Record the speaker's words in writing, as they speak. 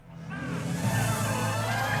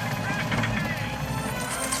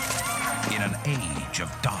age of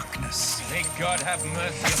darkness. May God have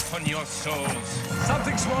mercy upon your souls.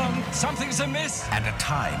 Something's wrong. Something's amiss. And a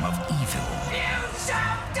time of evil. You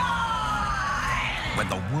shall die! When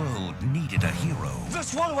the world needed a hero. The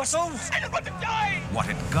swallow us all. I don't want to die! What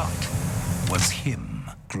it got was him.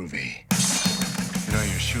 Groovy. You know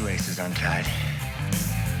your shoelace is untied.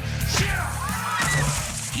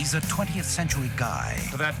 He's a 20th century guy.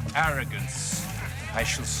 For that arrogance, I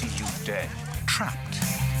shall see you dead. Trapped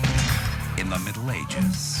in the Middle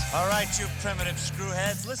Ages. All right, you primitive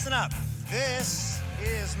screwheads, listen up. This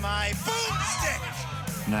is my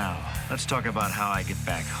boomstick. Now, let's talk about how I get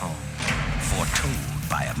back home. Foretold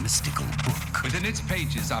by a mystical book. Within its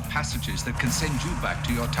pages are passages that can send you back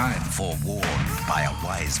to your time. Forewarned by a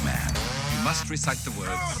wise man. You must recite the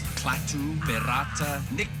words Klaatu, Berata,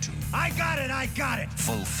 Niktu. I got it.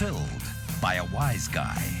 Fulfilled by a wise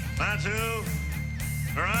guy. Klaatu,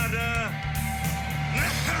 Berata.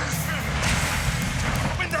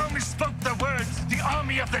 When they only spoke the words, the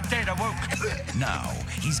army of the dead awoke. Now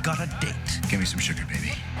he's got a date. Give me some sugar,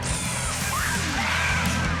 baby.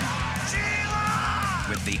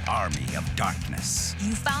 With the army of darkness.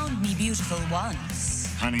 You found me beautiful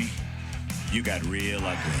once. Honey, you got real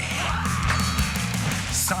ugly.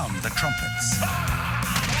 Sound the trumpets.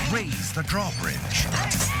 Raise the drawbridge.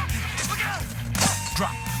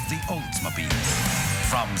 Drop the Oldsmobile.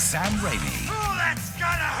 From Sam Raimi. Oh, that's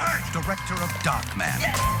gonna hurt! Director of Darkman.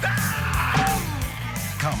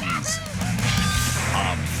 Comes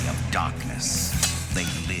Army of Darkness. They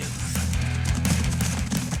live.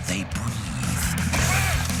 They breathe.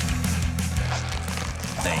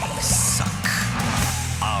 They suck.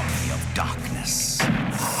 Army of Darkness.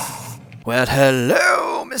 Well,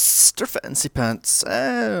 hello, Mr. Fancy Pants,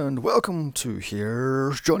 and welcome to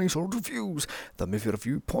Here's Johnny's Old Reviews, the movie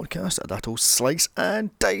review podcast that'll slice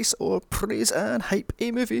and dice or praise and hype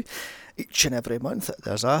a movie. Each and every month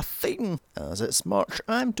there's a theme. As it's March,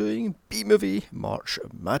 I'm doing B-Movie March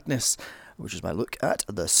Madness, which is my look at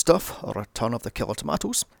The Stuff, Return of the Killer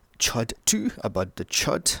Tomatoes, Chud 2, A Bud the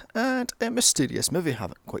Chud, and a mysterious movie I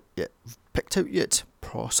haven't quite yet picked out yet.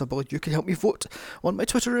 Possibly you can help me vote on my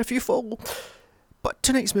Twitter if you follow. But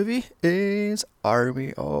tonight's movie is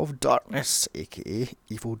Army of Darkness, aka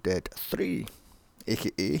Evil Dead 3,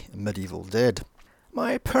 aka Medieval Dead.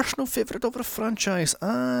 My personal favourite of the franchise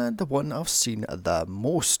and the one I've seen the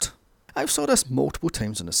most. I've saw this multiple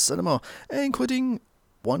times in the cinema, including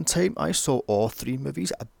one time I saw all three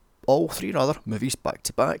movies back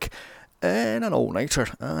to back in an all-nighter,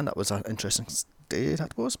 and that was an interesting day,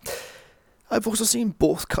 that was. I've also seen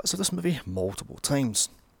both cuts of this movie multiple times.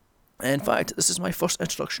 In fact, this is my first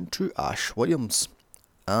introduction to Ash Williams,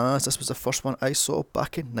 as this was the first one I saw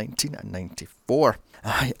back in 1994.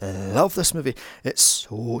 I love this movie. It's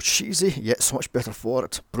so cheesy, yet so much better for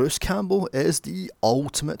it. Bruce Campbell is the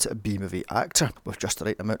ultimate B-movie actor, with just the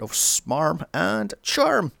right amount of smarm and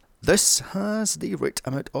charm. This has the right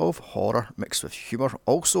amount of horror mixed with humour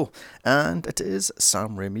also, and it is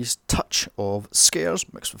Sam Raimi's touch of scares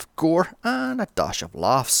mixed with gore and a dash of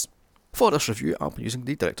laughs. For this review, I'll be using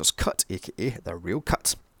the director's cut, aka the real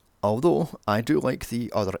cut. Although I do like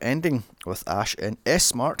the other ending, with Ash in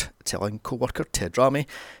S-Mart telling co-worker Ted Raimi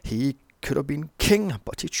he could have been king,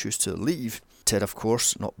 but he chose to leave. Ted, of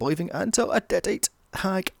course, not believing until a deadite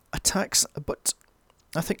hag attacks, but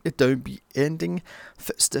I think the downbeat ending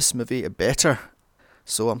fits this movie better,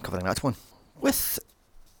 so I'm covering that one. With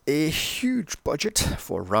a huge budget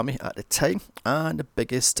for Raimi at the time, and the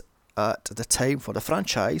biggest at the time for the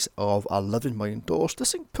franchise of $11 million,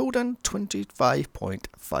 this thing pulled in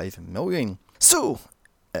 $25.5 million. So,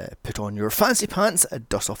 put on your fancy pants,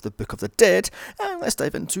 dust off the Book of the Dead, and let's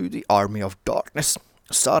dive into the Army of Darkness,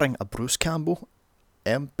 starring Bruce Campbell,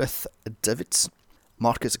 Embeth Davids,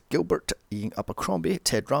 Marcus Gilbert, Ian Abercrombie,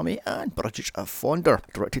 Ted Raimi, and Bridget Fonda,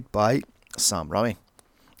 directed by Sam Raimi.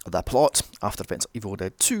 The plot: after events of Evil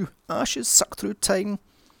Dead 2, Ash is sucked through time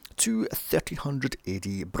to 1300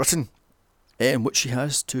 AD Britain, in which he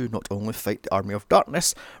has to not only fight the Army of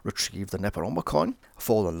Darkness, retrieve the Necronomicon,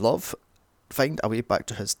 fall in love, find a way back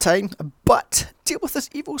to his time, but deal with his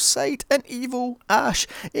evil side and evil Ash,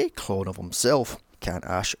 a clone of himself. Can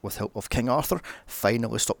Ash, with help of King Arthur,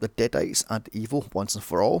 finally stop the Deadites and evil once and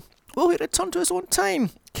for all? Will he return to his own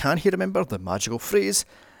time? Can he remember the magical phrase?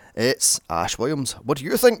 It's Ash Williams. What do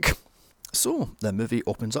you think? So, the movie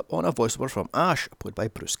opens up on a voiceover from Ash, played by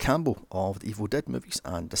Bruce Campbell, of the Evil Dead movies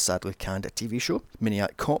and the sadly canned TV show,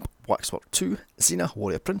 Maniac Cop, Waxwork 2, Xena,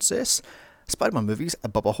 Warrior Princess, Spider-Man movies,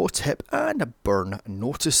 Bubba Hotep, and Burn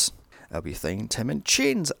Notice. We find him in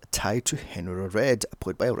chains, tied to Henry Red,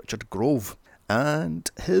 played by Richard Grove, and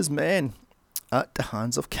his men, at the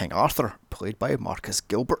hands of King Arthur, played by Marcus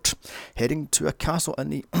Gilbert, heading to a castle in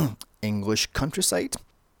the English countryside.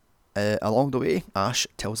 Along the way, Ash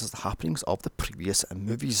tells us the happenings of the previous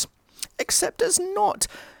movies. Except it's not.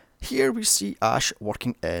 Here we see Ash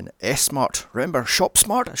working in S-Mart. Remember, shop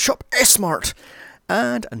smart, shop S-Mart.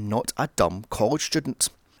 And not a dumb college student.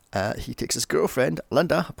 He takes his girlfriend,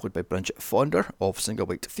 Linda, played by Bridget Fonda, of Single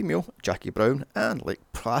White Female, Jackie Brown, and Lake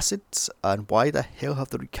Placid. And why the hell have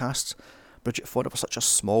they recast Bridget Fonda for such a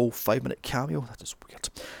small 5-minute cameo? That is weird.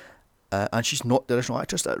 And she's not the original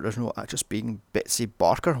actress, the original actress being Betsy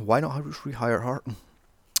Barker. Why not rehire her?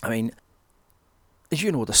 I mean,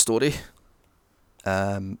 you know the story.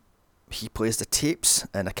 He plays the tapes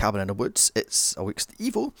in a cabin in the woods. It awakes the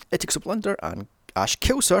evil. It takes up Linda and Ash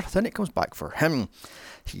kills her. Then it comes back for him.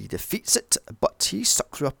 He defeats it, but he's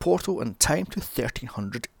stuck through a portal in time to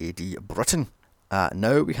 1300 AD Britain.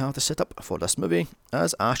 Now we have the setup for this movie.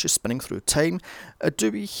 As Ash is spinning through time,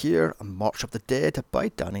 do we hear March of the Dead by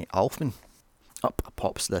Danny Elfman. Up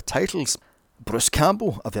pops the titles. Bruce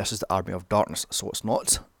Campbell versus the Army of Darkness. So it's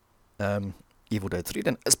not Evil Dead 3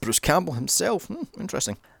 then. It's Bruce Campbell himself.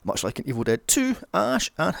 Interesting. Much like in Evil Dead 2, Ash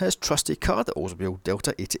and his trusty car, the Oldsmobile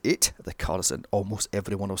Delta 88, the car is in almost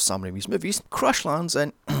every one of Sam Raimi's movies, crash lands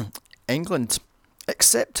in England.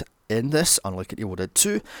 Except in this, unlike in Evil Dead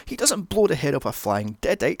 2, he doesn't blow the head off a flying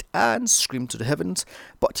deadite and scream to the heavens,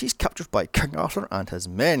 but he's captured by King Arthur and his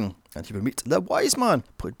men, and he will meet the Wise Man,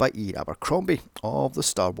 played by Ian Abercrombie of the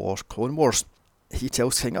Star Wars Clone Wars. He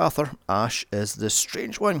tells King Arthur Ash is the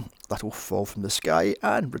strange one that will fall from the sky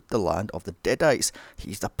and rid the land of the Deadites.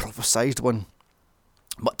 He's the prophesied one.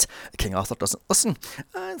 But King Arthur doesn't listen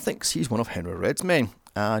and thinks he's one of Henry Red's men,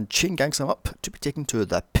 and chain gangs him up to be taken to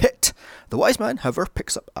the pit. The Wise Man, however,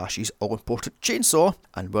 picks up Ash's all-important chainsaw,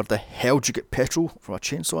 and where the hell do you get petrol from a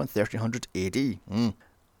chainsaw in 1300 AD?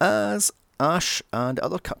 As Ash and the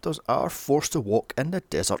other captives are forced to walk in the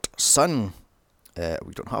desert sun.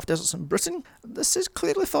 We don't have deserts in Britain. This is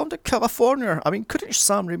clearly filmed in California. I mean, couldn't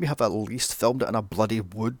Sam Raimi have at least filmed it in a bloody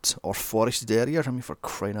wood or forested area? I mean, for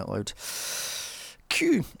crying out loud.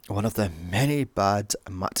 Cue one of the many bad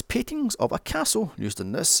matte paintings of a castle used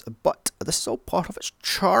in this, but this is all part of its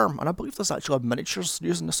charm, and I believe there's actually miniatures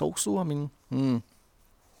using this also. I mean,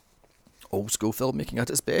 old school filmmaking at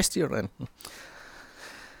its best here then.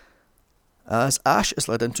 As Ash is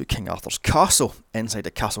led into King Arthur's castle, inside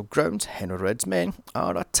the castle grounds, Henry Red's men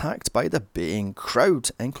are attacked by the baying crowd,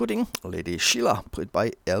 including Lady Sheila, played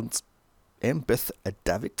by Elizabeth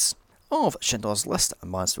Davids, of Schindler's List,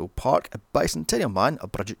 Mansfield Park, Bicentennial Man,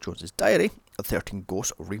 of Bridget Jones's Diary, a 13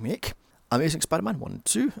 Ghosts remake, Amazing Spider-Man 1 and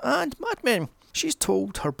 2, and Mad Men. She's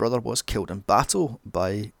told her brother was killed in battle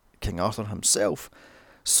by King Arthur himself,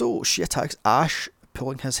 so she attacks Ash,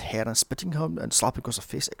 pulling his hair and spitting him and slapping across his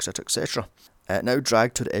face, etc, etc. Now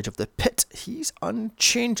dragged to the edge of the pit, he's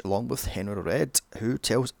unchained along with Henry Red, who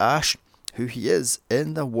tells Ash who he is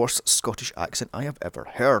in the worst Scottish accent I have ever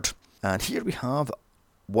heard. And here we have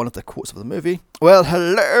one of the quotes of the movie. Well,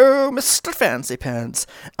 hello, Mr. Fancy Pants.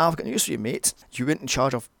 I've got news for you, mate. You went in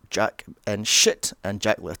charge of Jack and shit, and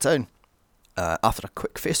Jack let down. After a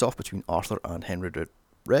quick face-off between Arthur and Henry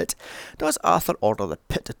Red, does Arthur order the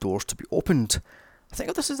pit doors to be opened? I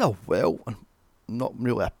think this is a well, and not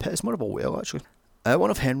really a pit, it's more of a well actually. One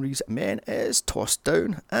of Henry's men is tossed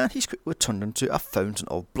down, and he's quickly turned into a fountain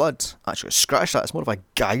of blood. Actually, scratch that, it's more of a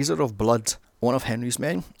geyser of blood. One of Henry's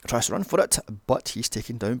men tries to run for it, but he's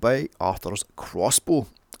taken down by Arthur's crossbow,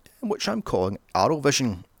 which I'm calling arrow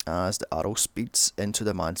vision, as the arrow speeds into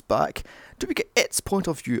the man's back. Do we get its point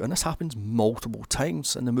of view? And this happens multiple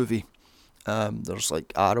times in the movie. There's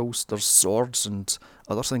like arrows, there's swords and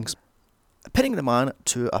other things. Pinning the man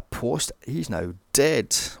to a post, he's now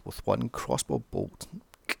dead, with one crossbow bolt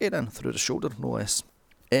getting through the shoulder, no less.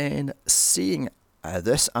 In seeing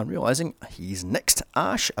this and realising he's next,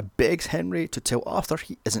 Ash begs Henry to tell Arthur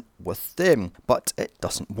he isn't with them, but it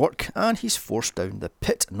doesn't work, and he's forced down the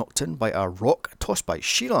pit, knocked in by a rock tossed by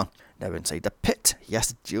Sheila. Now inside the pit, he has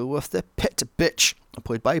to deal with the pit bitch,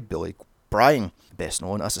 played by Billy Bryan, best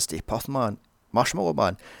known as the Stay Puft Man, Marshmallow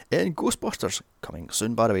Man in Ghostbusters, coming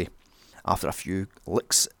soon by the way. After a few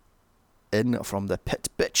licks in from the pit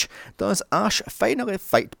bitch, does Ash finally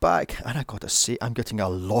fight back? And I gotta say, I'm getting a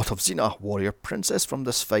lot of Xena Warrior Princess from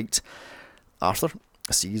this fight. Arthur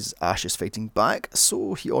sees Ash is fighting back,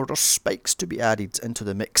 so he orders spikes to be added into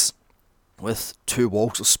the mix, with 2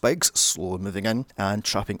 walls of spikes slowly moving in and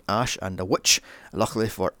trapping Ash and the witch. Luckily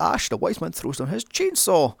for Ash, the Wise Man throws down his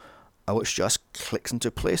chainsaw, which just clicks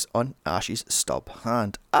into place on Ash's stub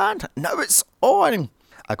hand. And now it's on!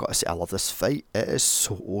 I gotta say, I love this fight. It is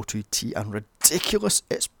so OTT and ridiculous.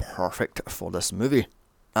 It's perfect for this movie.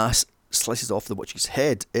 Ash slices off the witch's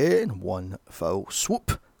head in one foul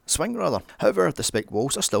swing rather. However, the spike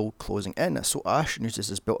walls are still closing in, so Ash uses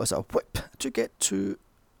his belt as a whip to get to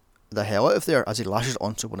the hell out of there as he lashes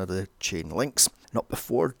onto one of the chain links, not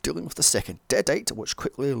before dealing with the second deadite, which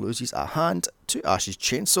quickly loses a hand to Ash's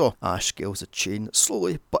chainsaw. Ash scales the chain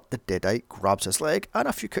slowly, but the deadite grabs his leg, and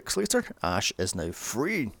a few kicks later, Ash is now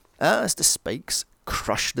free, as the spikes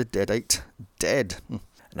crush the deadite dead.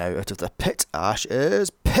 Now out of the pit, Ash is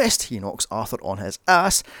pissed. He knocks Arthur on his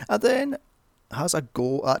ass, and then has a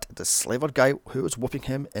go at the slaver guy who was whooping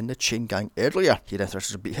him in the chain gang earlier. He then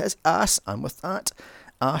threatens to beat his ass, and with that,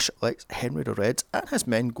 Ash lets Henry the Red and his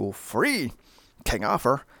men go free. King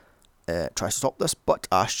Arthur tries to stop this, but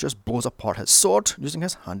Ash just blows apart his sword using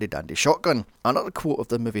his handy dandy shotgun. Another quote of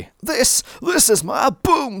the movie: This is my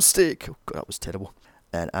boomstick. Oh god, that was terrible.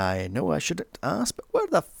 And I know I shouldn't ask, but where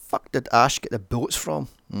the fuck did Ash get the bullets from?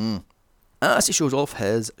 As he shows off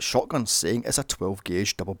his shotgun, saying it's a 12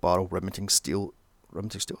 gauge double barrel Remington steel,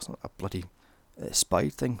 it's not a bloody spy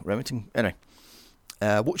thing, Remington, anyway.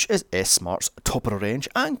 Which is S-Smart's top of the range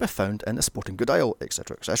and be found in the sporting good aisle,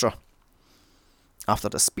 etc, etc. After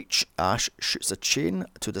the speech, Ash shoots a chain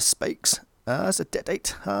to the spikes as the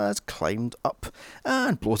deadite has climbed up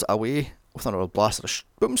and blows it away with another blast of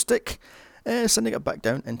a boomstick, sending it back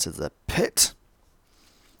down into the pit.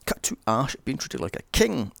 Cut to Ash being treated like a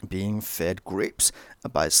king, being fed grapes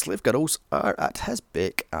by slave girls are at his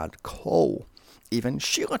beck and call. Even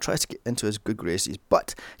Sheila tries to get into his good graces,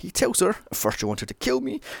 but he tells her, first you wanted to kill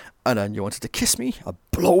me, and then you wanted to kiss me,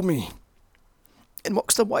 blow me. In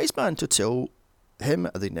walks the wise man to tell him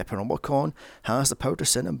the Necronomicon has the power to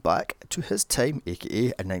send him back to his time,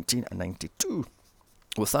 aka 1992.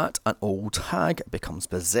 With that, an old hag becomes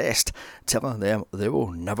possessed, telling them they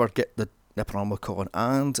will never get the Necronomicon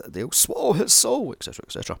and they'll swallow his soul, etc,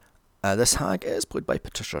 etc. This hag is played by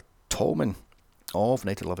Patricia Tallman of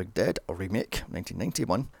Night of the Living Dead, a remake,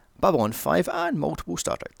 1991, Babylon 5 and multiple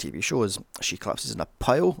Star Trek TV shows. She collapses in a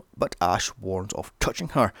pile, but Ash warns off touching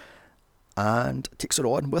her and takes her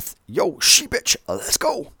on with, yo, she bitch, let's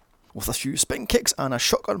go. With a few spin kicks and a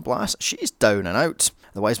shotgun blast, she's down and out.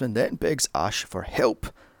 The wise man then begs Ash for help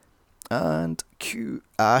and cue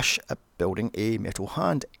Ash building a metal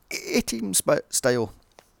hand, A-Team style.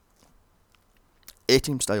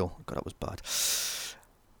 A-Team style, god that was bad.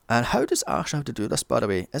 And how does Ash have to do this, by the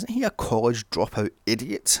way? Isn't he a college dropout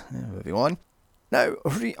idiot? Moving on. Now,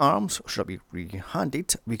 re-armed, should I be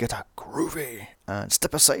re-handed, we get a groovy. And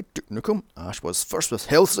step aside, Duke Nukem. Ash was first with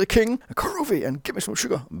Health the King, groovy, and give me some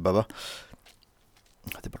sugar, baba.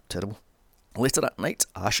 They were terrible. Later that night,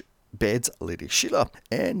 Ash beds Lady Sheila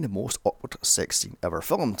in the most awkward sex scene ever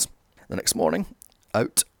filmed. The next morning,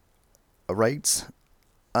 out rides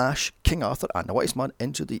Ash, King Arthur and the wise man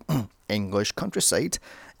into the English countryside,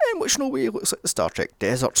 in which no way looks like the Star Trek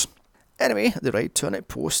desert. Anyway, they ride to an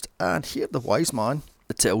outpost, and here the wise man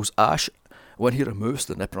tells Ash when he removes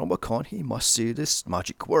the Necronomicon, he must say this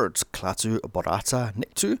magic words, Klaatu Barada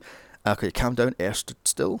Nikto. Okay, calm down, air stood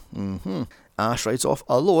still. Ash rides off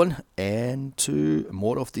alone into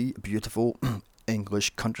more of the beautiful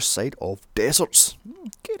English countryside of deserts.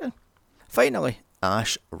 Okay then. Finally,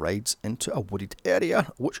 Ash rides into a wooded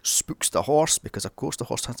area, which spooks the horse, because of course the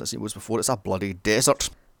horse hasn't seen woods before, it's a bloody desert.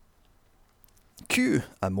 Cue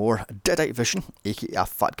a more deadite vision, aka a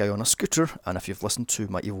fat guy on a scooter, and if you've listened to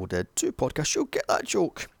my Evil Dead 2 podcast, you'll get that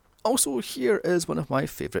joke. Also, here is one of my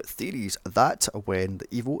favourite theories, that when the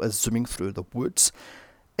evil is zooming through the woods,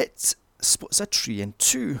 it splits a tree in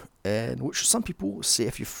two, in which some people say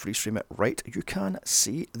if you freeze frame it right, you can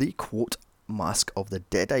see the quote, Mask of the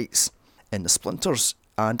Deadites in the splinters,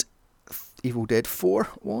 and Evil Dead 4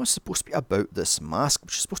 was supposed to be about this mask,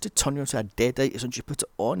 which is supposed to turn you into a deadite as soon as you put it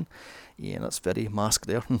on. Yeah, that's very mask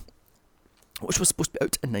there. Which was supposed to be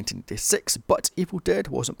out in 1986, but Evil Dead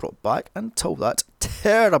wasn't brought back until that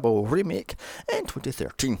terrible remake in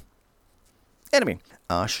 2013. Anyway,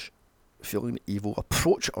 Ash, feeling the evil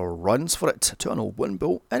approach, runs for it to an old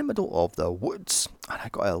windmill in the middle of the woods. And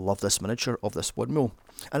I love this miniature of this windmill.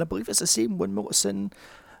 And I believe it's the same windmill that's in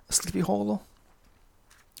Sleepy Hollow.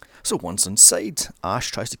 So once inside,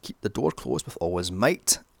 Ash tries to keep the door closed with all his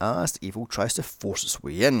might as the evil tries to force its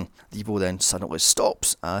way in. The evil then suddenly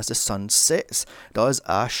stops as the sun sets, does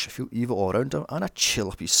Ash feel evil all around him and a chill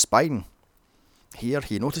up his spine. Here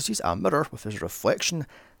he notices a mirror with his reflection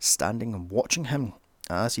standing and watching him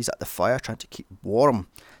as he's at the fire trying to keep warm.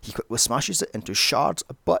 He quickly smashes it into shards,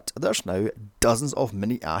 but there's now dozens of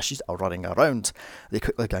mini Ashes running around. They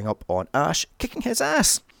quickly gang up on Ash, kicking his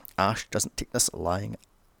ass. Ash doesn't take this lying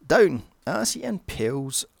down as he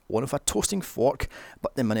impales one with a toasting fork,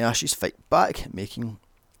 but the mini Ashes fight back, making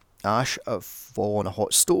Ash fall on a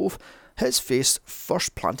hot stove, his face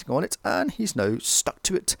first planting on it, and he's now stuck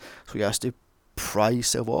to it, so he has to pry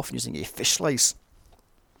himself off using a fish slice.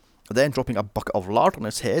 Then dropping a bucket of lard on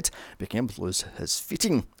his head, making him lose his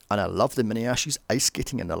feeting. And I love the mini Ashes ice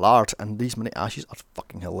skating in the lard, and these mini Ashes are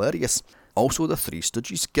fucking hilarious. Also the Three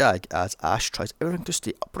Stooges gag as Ash tries everything to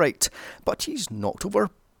stay upright, but he's knocked over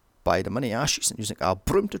by the mini Ashes and using a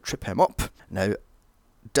broom to trip him up. Now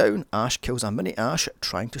down, Ash kills a mini Ash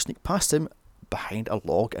trying to sneak past him behind a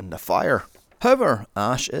log in the fire. However,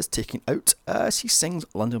 Ash is taken out as he sings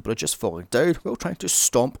London Bridge is Falling Down while trying to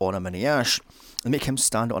stomp on a mini Ash and make him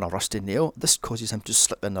stand on a rusty nail. This causes him to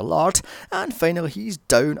slip in the lard, and finally he's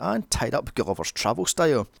down and tied up Gulliver's Travel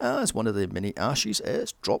style as one of the mini Ashes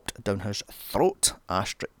is dropped down his throat.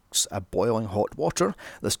 Ash drinks a boiling hot water.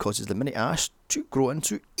 This causes the mini Ash to grow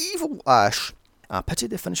into Evil Ash. I pity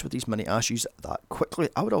they finish with these mini Ashes that quickly.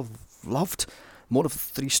 I would have loved more of the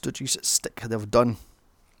Three Stooges stick they've done.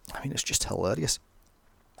 I mean, it's just hilarious.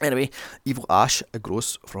 Anyway, Evil Ash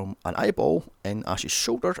grows from an eyeball in Ash's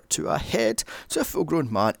shoulder to a head to a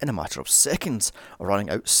full-grown man in a matter of seconds. Running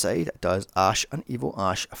outside does Ash and Evil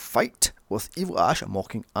Ash fight, with Evil Ash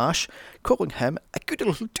mocking Ash, calling him a good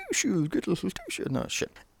little douche, no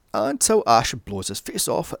shit. Until Ash blows his face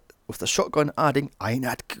off with the shotgun, adding, "I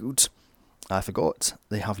not good." I forgot,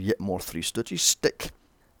 they have yet more Three Stooges stick.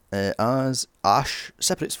 As Ash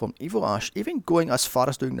separates from Evil Ash, even going as far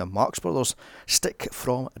as doing the Marx Brothers stick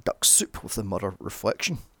from Duck Soup with the mirror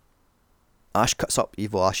reflection. Ash cuts up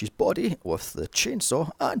Evil Ash's body with the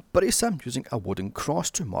chainsaw and buries him using a wooden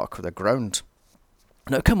cross to mark the ground.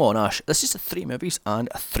 Now come on Ash, this is 3 movies and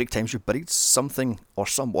 3 times you've buried something or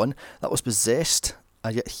someone that was possessed,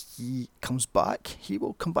 and yet he comes back. He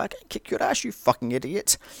will come back and kick your ass, you fucking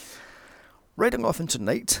idiot. Riding off into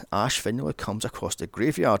night, Ash finally comes across the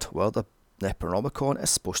graveyard where the Necronomicon is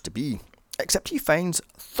supposed to be. Except he finds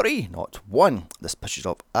 3, not 1. This pisses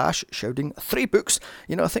off Ash, shouting 3 books.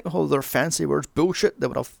 You know, I think all their fancy words bullshit. They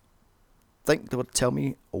would tell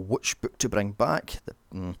me which book to bring back.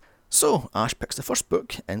 So Ash picks the first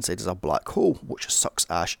book. Inside is a black hole, which sucks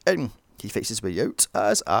Ash in. He fights his way out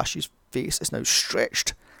as Ash's face is now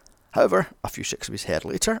stretched. However, a few shakes of his head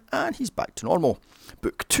later, and he's back to normal.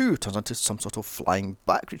 Book 2 turns into some sort of flying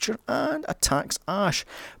bat creature and attacks Ash,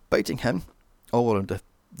 biting him all around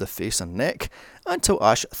the face and neck until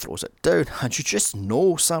Ash throws it down. And you just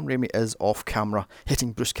know Sam Raimi is off camera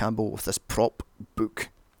hitting Bruce Campbell with this prop book.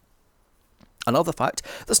 Another fact,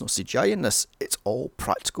 there's no CGI in this, it's all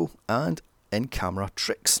practical and in-camera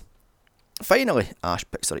tricks. Finally, Ash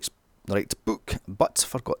picks the right book, but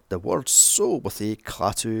forgot the words, so with a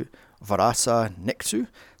Klaatu Varata Niktu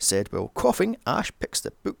said while coughing, Ash picks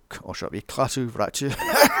the book, or should it be Klaatu Varatu?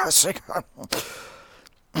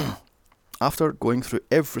 After going through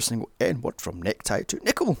every single N word from necktie to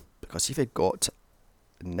nickel, because he forgot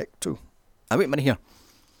Niktu. Wait a minute here.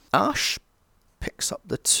 Ash picks up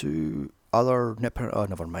the 2 other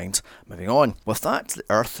never mind. Moving on. With that, the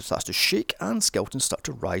earth starts to shake and skeletons start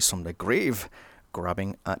to rise from the grave,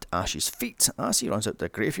 grabbing at Ash's feet as he runs out the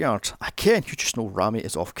graveyard. Again, you just know Raimi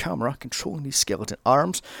is off camera, controlling these skeleton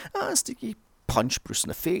arms as they punch Bruce in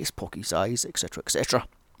the face, poke his eyes, etc, etc.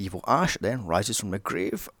 Evil Ash then rises from the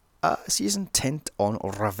grave as he is intent on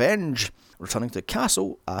revenge. Returning to the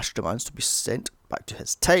castle, Ash demands to be sent back to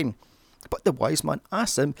his time. But the wise man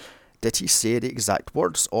asks him, did he say the exact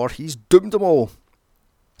words, or he's doomed them all?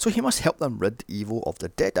 So he must help them rid the evil of the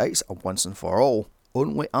Deadites once and for all.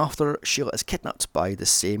 Only after Sheila is kidnapped by the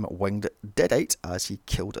same winged Deadite as he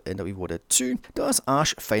killed in the Evil Dead 2 does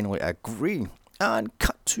Ash finally agree, and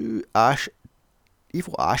cut to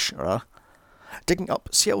Evil Ash, digging up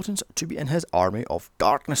skeletons to be in his army of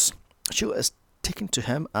darkness. Sheila is taken to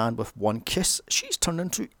him, and with one kiss, she's turned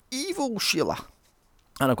into Evil Sheila.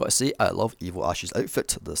 And I've got to say, I love Evil Ash's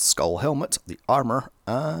outfit, the skull helmet, the armour,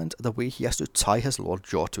 and the way he has to tie his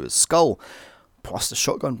lorejaw to his skull. Plus the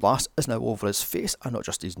shotgun blast is now over his face and not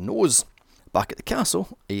just his nose. Back at the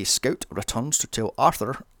castle, a scout returns to tell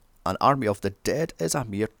Arthur an army of the dead is a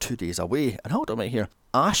mere 2 days away. And hold on right here,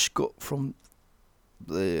 Ash got from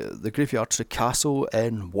the graveyard to the castle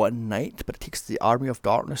in 1 night, but it takes the army of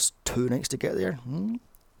darkness 2 nights to get there.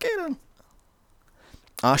 Get on.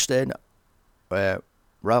 Ash then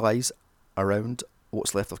rallies around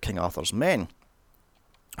what's left of King Arthur's men,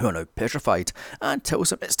 who are now petrified, and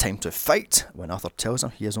tells him it's time to fight. When Arthur tells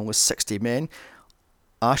him he has only 60 men,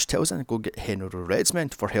 Ash tells him to go get Henry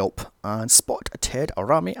Redsman for help, and spot Ted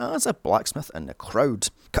Raimi as a blacksmith in the crowd.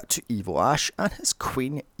 Cut to Evil Ash and his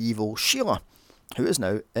queen, Evil Sheila. who is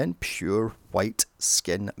now in pure white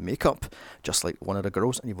skin makeup, just like one of the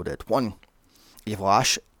girls in Evil Dead 1. Evil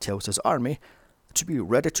Ash tells his army to be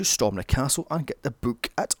ready to storm the castle and get the book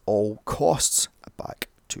at all costs. Back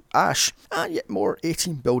to Ash, and yet more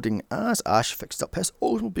A-Team building as Ash fixed up his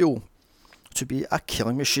Oldsmobile to be a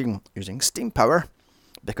killing machine using steam power,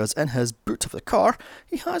 because in his boot of the car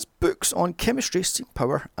he has books on chemistry, steam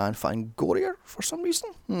power and Fangoria for some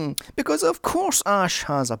reason. Because of course Ash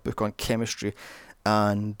has a book on chemistry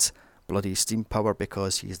and bloody steam power,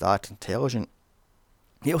 because he's that intelligent.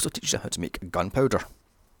 He also teaches him how to make gunpowder.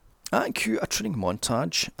 And cue a training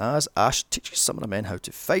montage as Ash teaches some of the men how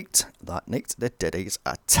to fight. That night the Deadites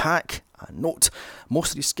attack. And note,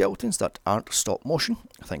 most of these skeletons that aren't stop motion,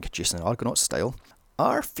 I think Jason and Argonaut style,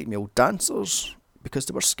 are female dancers because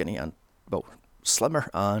they were skinny and, well, slimmer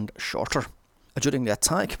and shorter. During the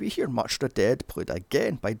attack, we hear March of the Dead played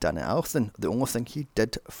again by Danny Elfman. The only thing he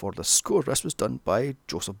did for the score, this was done by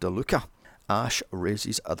Joseph DeLuca. Ash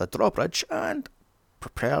raises the drawbridge and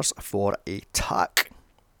prepares for attack.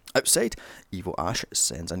 Outside, Evil Ash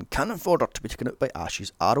sends in cannon fodder to be taken out by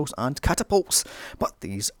Ash's arrows and catapults. But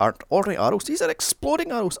these aren't ordinary arrows, these are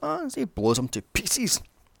exploding arrows as he blows them to pieces.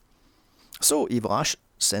 So Evil Ash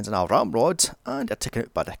sends in a ramrod and they're taken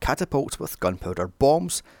out by the catapult with gunpowder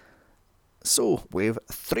bombs. So wave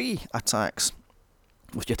 3 attacks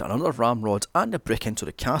with yet another ramrod and a break into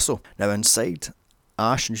the castle. Now inside,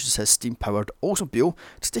 Ash uses his steam-powered Oldsmobile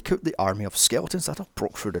to take out the army of skeletons that have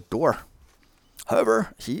broke through the door.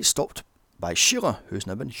 However, he's stopped by Sheila, who's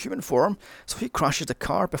now in human form, so he crashes the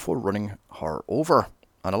car before running her over.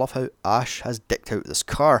 And I love how Ash has decked out this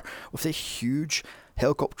car with a huge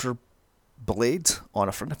helicopter blade on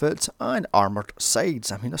the front of it and armoured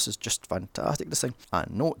sides. I mean, this is just fantastic, this thing. And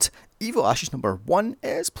note, Evil Ash's number 1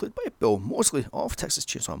 is played by Bill Moseley of Texas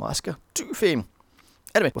Chainsaw Massacre 2 fame.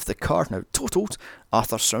 Anyway, with the car now totaled,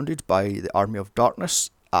 Arthur surrounded by the army of darkness,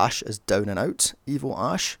 Ash is down and out. Evil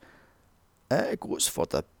Ash goes for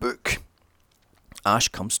the book. Ash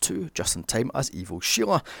comes to just in time as Evil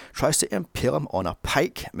Sheila tries to impale him on a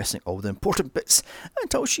pike, missing all the important bits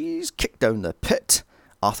until she's kicked down the pit.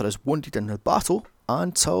 Arthur is wounded in the battle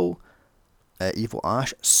until Evil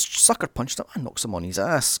Ash sucker punches him and knocks him on his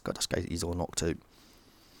ass. God, this guy's easily knocked out.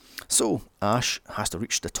 So Ash has to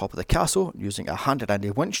reach the top of the castle using a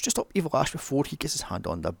handy-dandy winch to stop Evil Ash before he gets his hand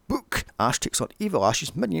on the book. Ash takes on Evil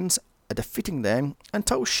Ash's minions, defeating them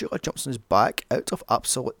until Sheila jumps on his back out of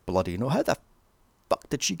absolute bloody. You know, how the fuck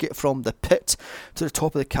did she get from the pit to the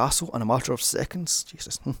top of the castle in a matter of seconds?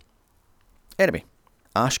 Jesus. Anyway,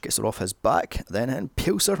 Ash gets her off his back, then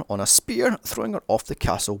impales her on a spear, throwing her off the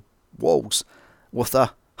castle walls with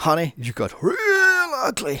a "honey, you got real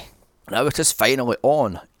ugly." Now it is finally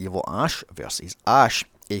on. Evil Ash versus Ash.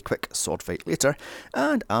 A quick sword fight later,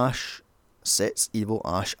 and Ash sets Evil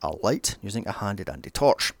Ash alight using a handy-dandy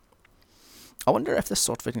torch. I wonder if this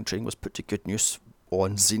sword fighting training was put to good use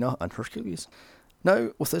on Xena and Hercules.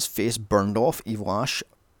 Now, with his face burned off, Evil Ash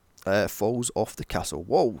falls off the castle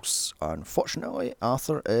walls. Unfortunately,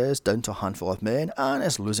 Arthur is down to a handful of men and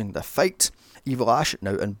is losing the fight. Evil Ash,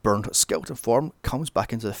 now in burned skeleton form, comes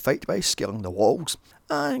back into the fight by scaling the walls.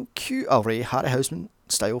 And cue a Ray Harryhausen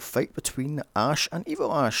style fight between Ash and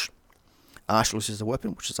Evil Ash. Ash loses the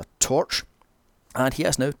weapon, which is a torch, and he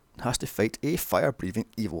has to fight a fire-breathing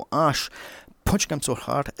Evil Ash, punching him so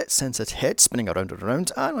hard it sends his head spinning around and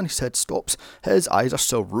around, and when his head stops, his eyes are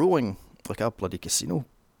still rolling like a bloody casino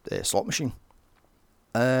slot machine.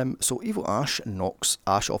 So Evil Ash knocks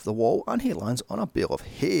Ash off the wall and he lands on a bale of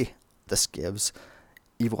hay. This gives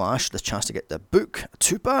Evil Ash the chance to get the book.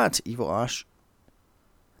 Too bad Evil Ash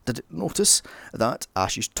didn't notice that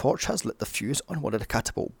Ash's torch has lit the fuse on one of the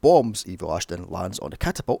catapult bombs. Evil Ash then lands on the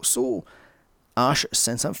catapult, so Ash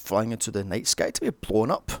sends him flying into the night sky to be blown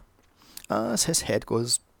up as his head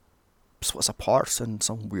splits apart in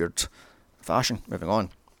some weird fashion. Moving on.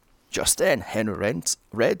 Just then, Henry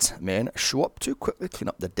Red's men show up to quickly clean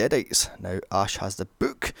up the Deadites. Now Ash has the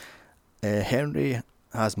book. Henry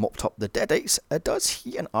has mopped up the Deadites. Does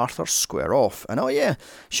he and Arthur square off? And oh yeah,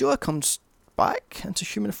 Sheila comes back into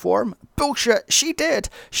human form. Bullshit, she did.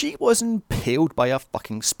 She was impaled by a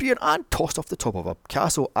fucking spear and tossed off the top of a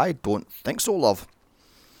castle. I don't think so, love.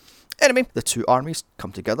 Anyway, the two armies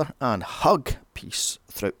come together and hug peace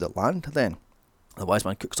throughout the land then. The wise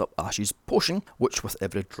man cooks up Ash's potion, which with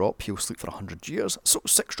every drop he'll sleep for 100 years, so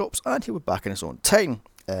 6 drops and he'll be back in his own time.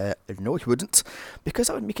 No he wouldn't, because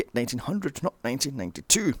that would make it 1900, not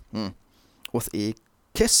 1992. With a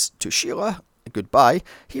kiss to Sheila, goodbye,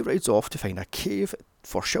 he rides off to find a cave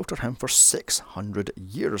for shelter him for 600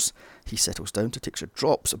 years. He settles down to take some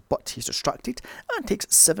drops, but he's distracted and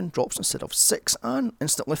takes 7 drops instead of 6 and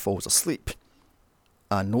instantly falls asleep.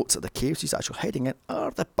 And notes that the caves he's actually hiding in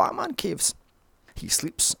are the Batman caves. He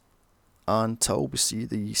sleeps until we see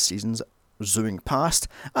the seasons zooming past,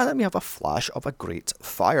 and then we have a flash of a great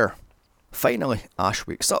fire. Finally, Ash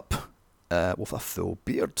wakes up with a full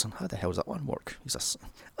beard. How the hell does that one work?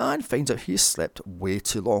 And finds out he's slept way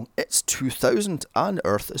too long. It's 2000 and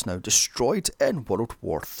Earth is now destroyed in World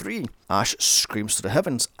War III. Ash screams to the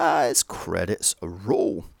heavens as credits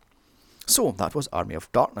roll. So that was Army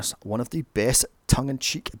of Darkness, one of the best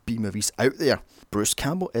tongue-in-cheek B-movies out there. Bruce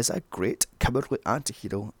Campbell is a great cowardly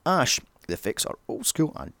anti-hero Ash. The effects are old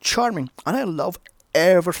school and charming, and I love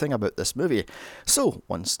everything about this movie. So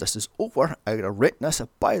once this is over, either rent this,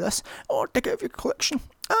 buy this, or dig out of your collection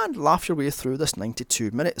and laugh your way through this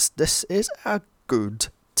 92 minutes. This is a good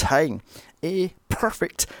time. A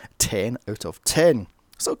perfect 10 out of 10.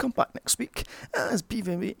 So come back next week as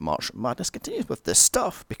BVMA March Madness continues with this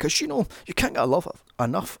stuff, because you can't get enough of,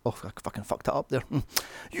 I fucking fucked it up there.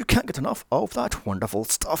 You can't get enough of that wonderful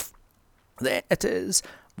stuff. Then it is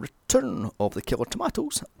Return of the Killer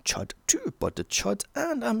Tomatoes, Chud 2, Budded Chud,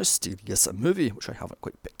 and a mysterious movie, which I haven't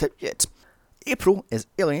quite picked out yet. April is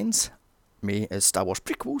Aliens, May is Star Wars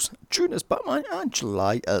prequels, June is Batman, and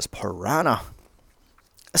July is Piranha.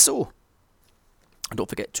 So, don't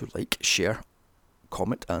forget to like, share,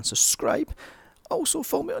 comment and subscribe. Also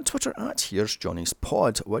follow me on Twitter at Here's Johnny's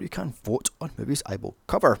Pod, where you can vote on movies I will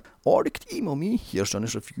cover. Or you can email me, Here's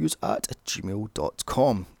Johnny's Reviews at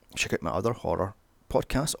gmail.com. Check out my other horror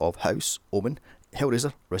podcasts of House, Omen,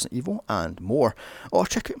 Hellraiser, Resident Evil and more. Or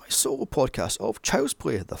check out my solo podcast of Child's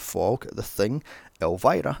Play, The Fog, The Thing,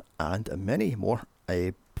 Elvira and many more.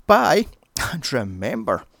 Bye, and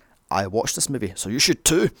remember, I watched this movie, so you should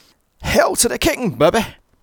too. Hell to the king, baby!